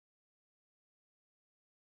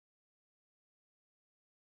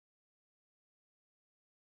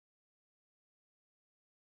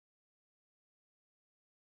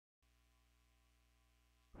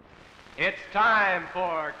It's time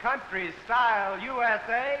for Country Style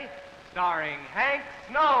USA, starring Hank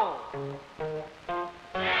Snow. Stay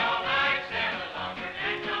all night, stay a little longer,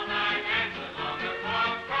 dance all night, dance a little longer,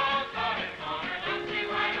 cross, cross, all in the corner, don't see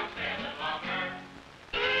why you don't stay a little longer.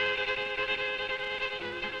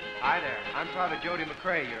 Hi there, I'm Private Jody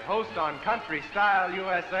McCrae, your host on Country Style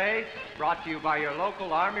USA, brought to you by your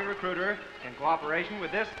local Army recruiter in cooperation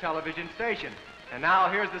with this television station. And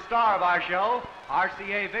now here's the star of our show,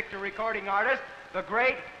 RCA Victor recording artist, the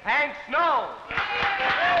great Hank Snow.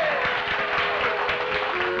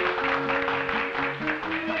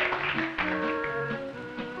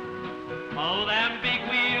 Oh, them big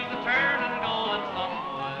wheels are turning, going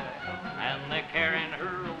somewhere, and they're carrying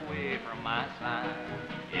her away from my side.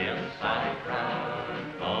 Yes, I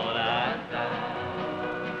cried, thought I'd die.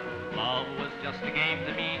 Love was just a game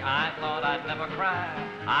to me, I thought I'd never cry.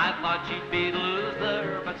 I thought she'd be the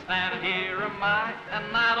loser, but standing here am I,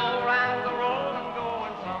 and that old rag's a rolling,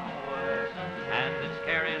 going somewhere, and it's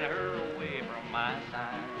carrying her away from my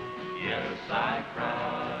side. Yes, I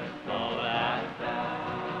cried, thought I'd die.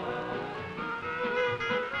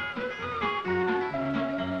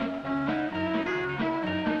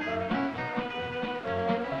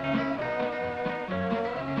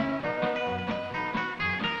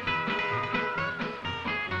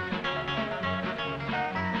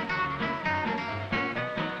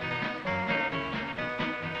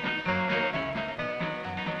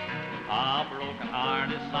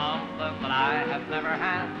 I have never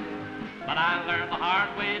had, but I learned the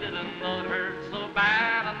hard way, didn't know it hurt so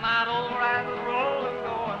bad, and that old rag was rolling,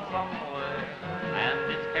 going somewhere, and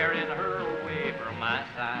it's carrying her away from my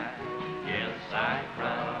side. Yes, I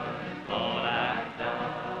cried, thought I'd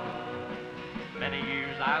die. Many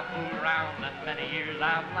years I've fooled around, and many years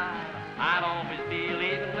I've lied. I'd always be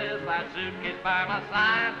leaving with that suitcase by my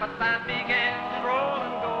side, but that big end's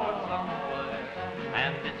rolling, going somewhere,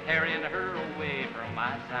 and it's carrying her away from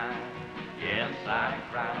my side. Yes, I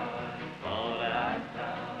cried, thought I'd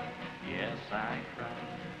die. Yes, I cried,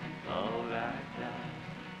 thought I'd die.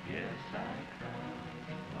 Yes, I cried,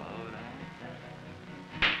 thought I'd die.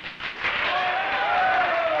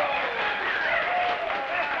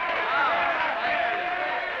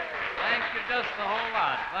 Thank you just a whole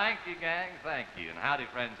lot. Thank you, gang, thank you. And howdy,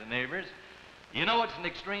 friends and neighbors. You know, it's an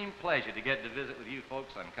extreme pleasure to get to visit with you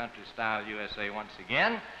folks on Country Style USA once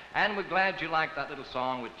again, and we're glad you liked that little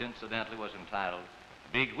song, which incidentally was entitled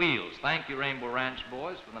Big Wheels. Thank you, Rainbow Ranch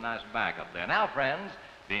boys, for the nice backup there. Now, friends,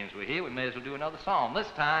 being as we're here, we may as well do another song. This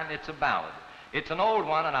time, it's a ballad. It's an old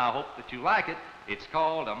one, and I hope that you like it. It's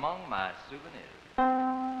called Among My Souvenirs.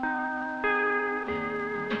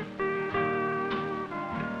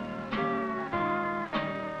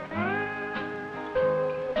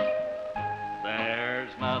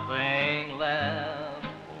 Nothing left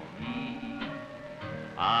for me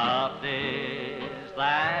of days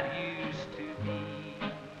that used to be.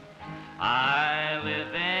 I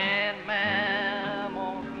live in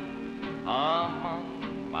memory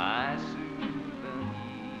among my souvenirs.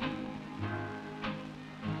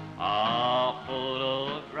 A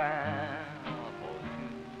photograph or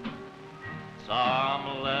two, some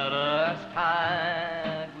letters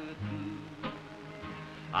tied with glue.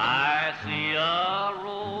 I see a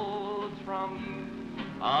rose from you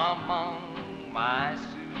among my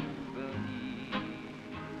souvenirs.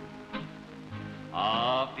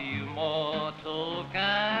 A few more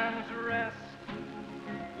tokens rest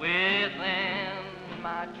within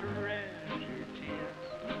my treasure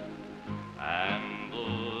chest, and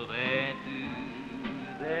though they do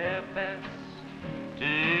their best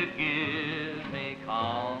to give me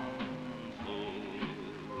consolation,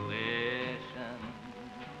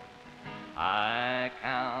 I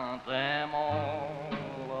count them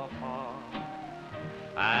all apart,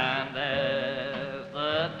 and as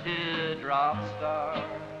the teardrops start,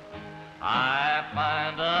 I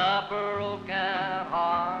find a broken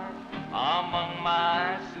heart among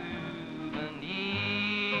my souvenirs.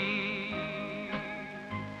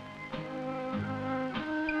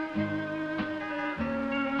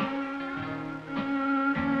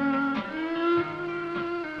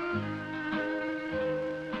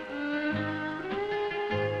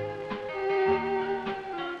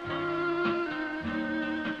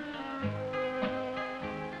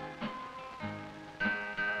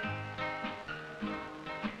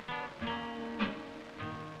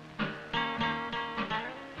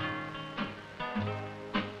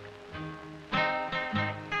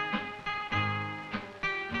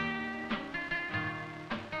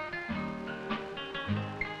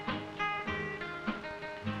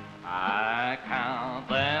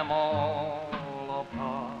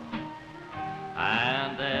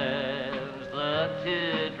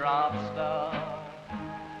 of stuff.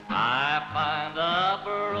 I find a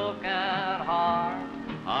broken heart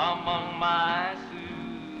among my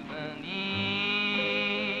souvenirs.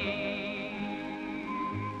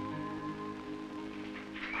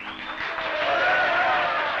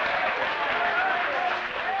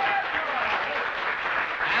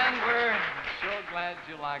 And we're so glad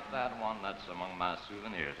you like that one. That's among my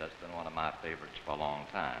souvenirs. That's been one of my favorites for a long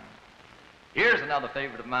time. Here's another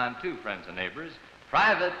favorite of mine, too, friends and neighbors,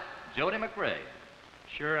 Private Jody McRae.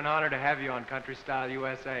 Sure an honor to have you on Country Style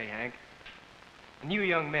USA, Hank. And you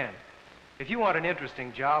young men, if you want an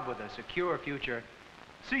interesting job with a secure future,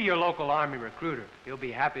 see your local Army recruiter. He'll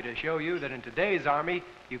be happy to show you that in today's Army,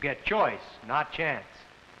 you get choice, not chance.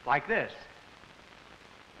 Like this.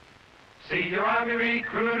 See your Army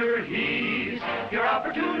recruiter, he's your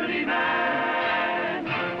opportunity man.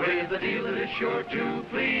 With a deal that is sure to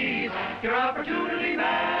please your opportunity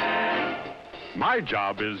man. My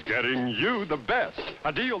job is getting you the best,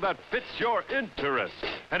 a deal that fits your interests.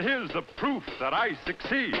 And here's the proof that I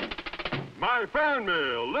succeed. My fan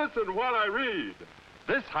mail, listen while I read.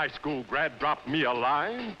 This high school grad dropped me a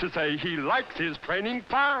line to say he likes his training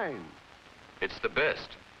fine. It's the best.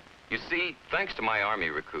 You see, thanks to my Army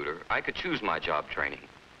recruiter, I could choose my job training.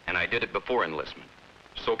 And I did it before enlistment.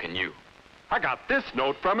 So can you. I got this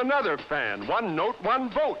note from another fan. One note, one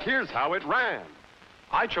vote. Here's how it ran.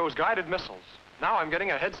 I chose guided missiles. Now I'm getting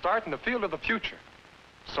a head start in the field of the future.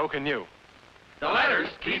 So can you. The letters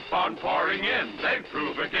keep on pouring in. They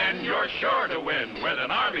prove again you're sure to win with an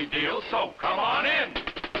Army deal, so come on in.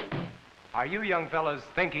 Are you young fellas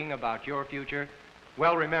thinking about your future?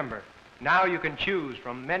 Well, remember, now you can choose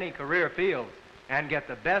from many career fields and get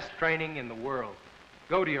the best training in the world.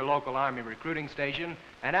 Go to your local Army recruiting station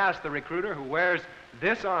and ask the recruiter who wears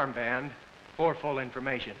this armband for full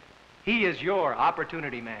information. He is your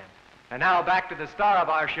opportunity man. And now back to the star of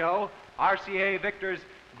our show, RCA Victor's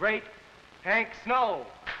great Hank Snow.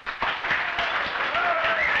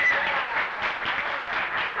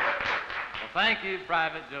 Well, thank you,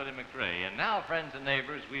 Private Jody McRae. And now, friends and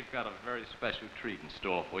neighbors, we've got a very special treat in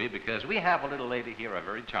store for you because we have a little lady here, a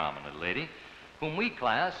very charming little lady, whom we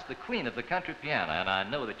class the queen of the country piano. And I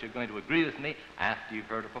know that you're going to agree with me after you've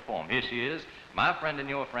heard her perform. Here she is, my friend and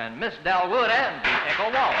your friend, Miss Del Wood and the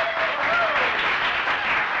Echo Waltz.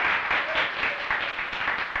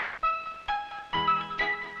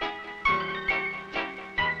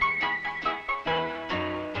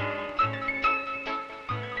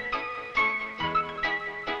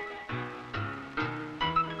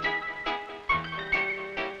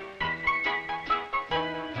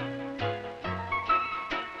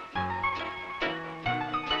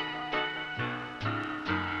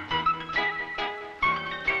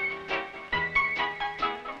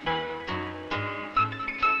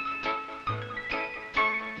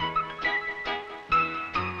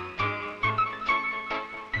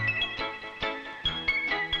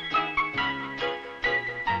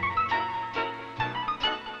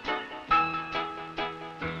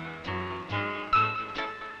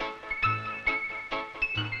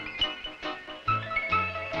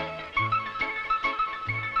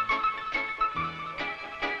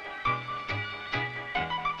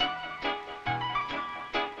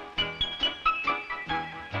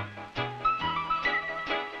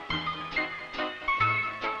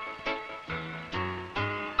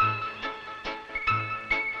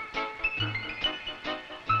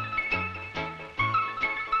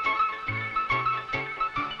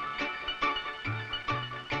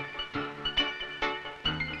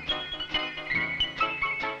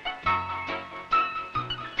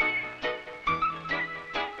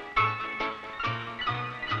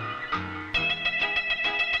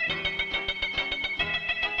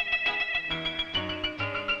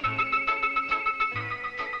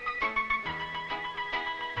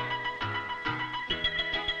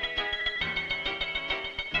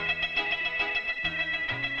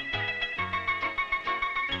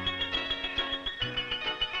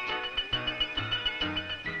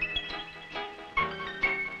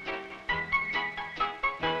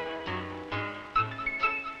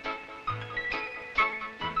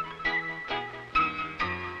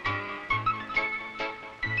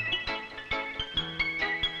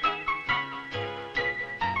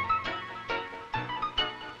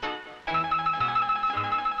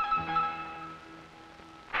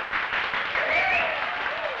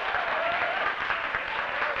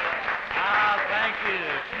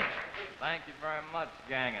 Thank you very much,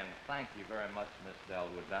 gang, and thank you very much, Miss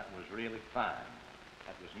Delwood. That was really fine.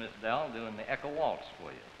 That was Miss Dell doing the Echo Waltz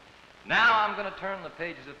for you. Now I'm going to turn the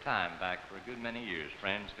pages of time back for a good many years,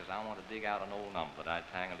 friends, because I want to dig out an old number that I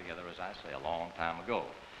tangled together, as I say, a long time ago.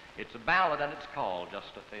 It's a ballad, and it's called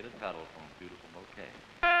Just a Faded Petal from a Beautiful Bouquet.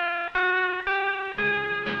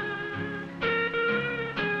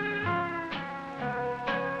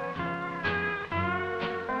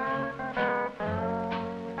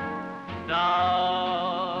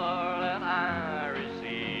 Darling, I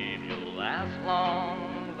received your last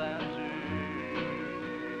long letter,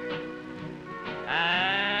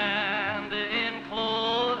 and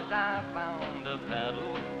enclosed I found a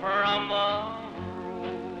petal from the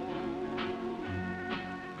road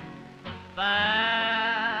that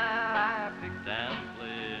I picked and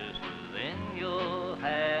placed within your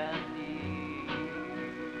hand, dear.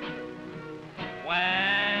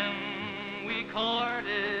 When we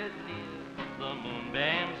courted the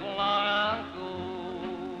moonbeams long ago,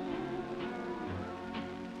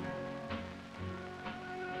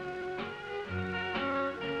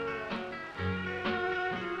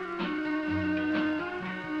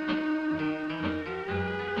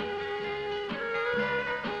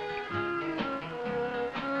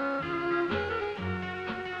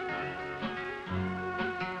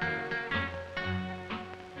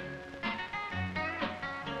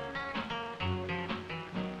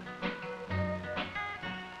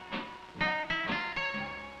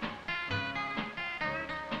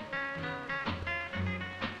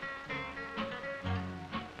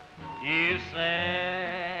 you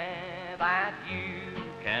say that you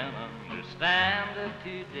can understand it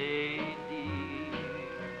today, dear.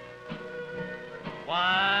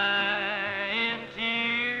 Why in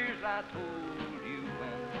tears I told you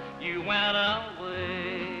when you went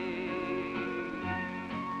away.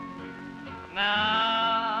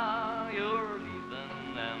 Now you're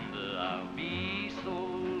leaving and I'll be so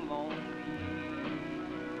lonely,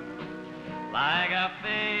 like a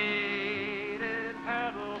faded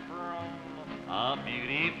petal from a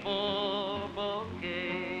beautiful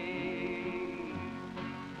bouquet.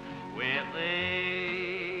 With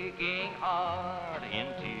aching heart in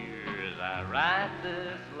tears I write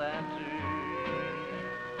this letter.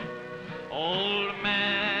 Old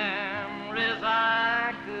memories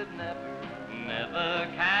I could never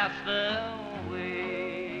cast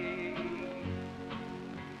away.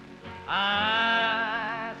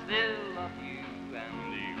 I still love you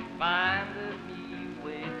and you find me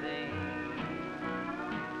waiting,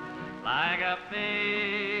 like a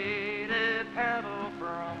faded petal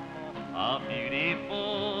from a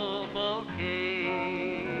beautiful bouquet.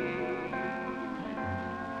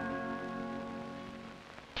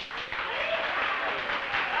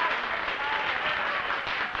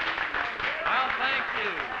 Well, thank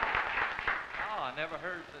you. Oh, I never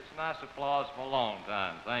heard such nice applause for a long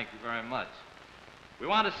time. Thank you very much. We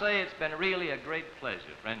want to say it's been really a great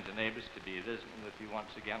pleasure, friends and neighbors, to be visiting with you once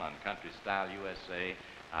again on Country Style USA.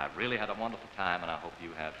 I've really had a wonderful time, and I hope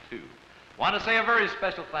you have too. Want to say a very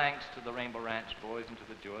special thanks to the Rainbow Ranch boys and to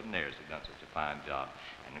the Jordanaires who've done such a fine job.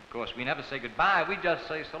 And of course, we never say goodbye. We just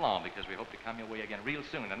say so long, because we hope to come your way again real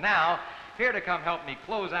soon. And now, here to come help me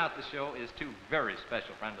close out the show is two very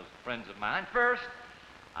special friends of mine. First,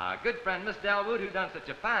 our good friend, Miss Delwood, who's done such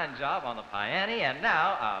a fine job on the piano, and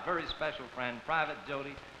now our very special friend, Private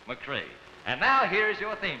Jody McCrae. And now, here's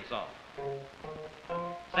your theme song.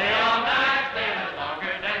 Stay all night, stay a little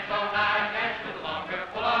longer, dance all night, dance a little longer,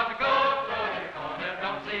 pull off the coat, throw it in the corner,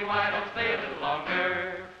 don't see why don't stay a little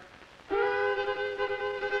longer.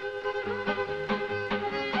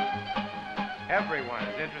 Everyone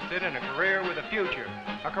is interested in a career with a future,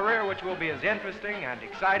 a career which will be as interesting and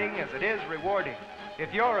exciting as it is rewarding.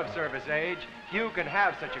 If you're of service age, you can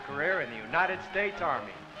have such a career in the United States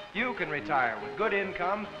Army. You can retire with good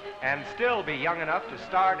income and still be young enough to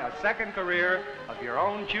start a second career of your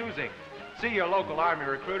own choosing. See your local Army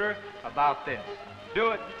recruiter about this.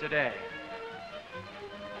 Do it today.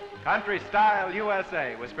 Country Style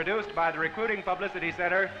USA was produced by the Recruiting Publicity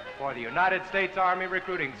Center for the United States Army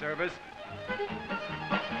Recruiting Service.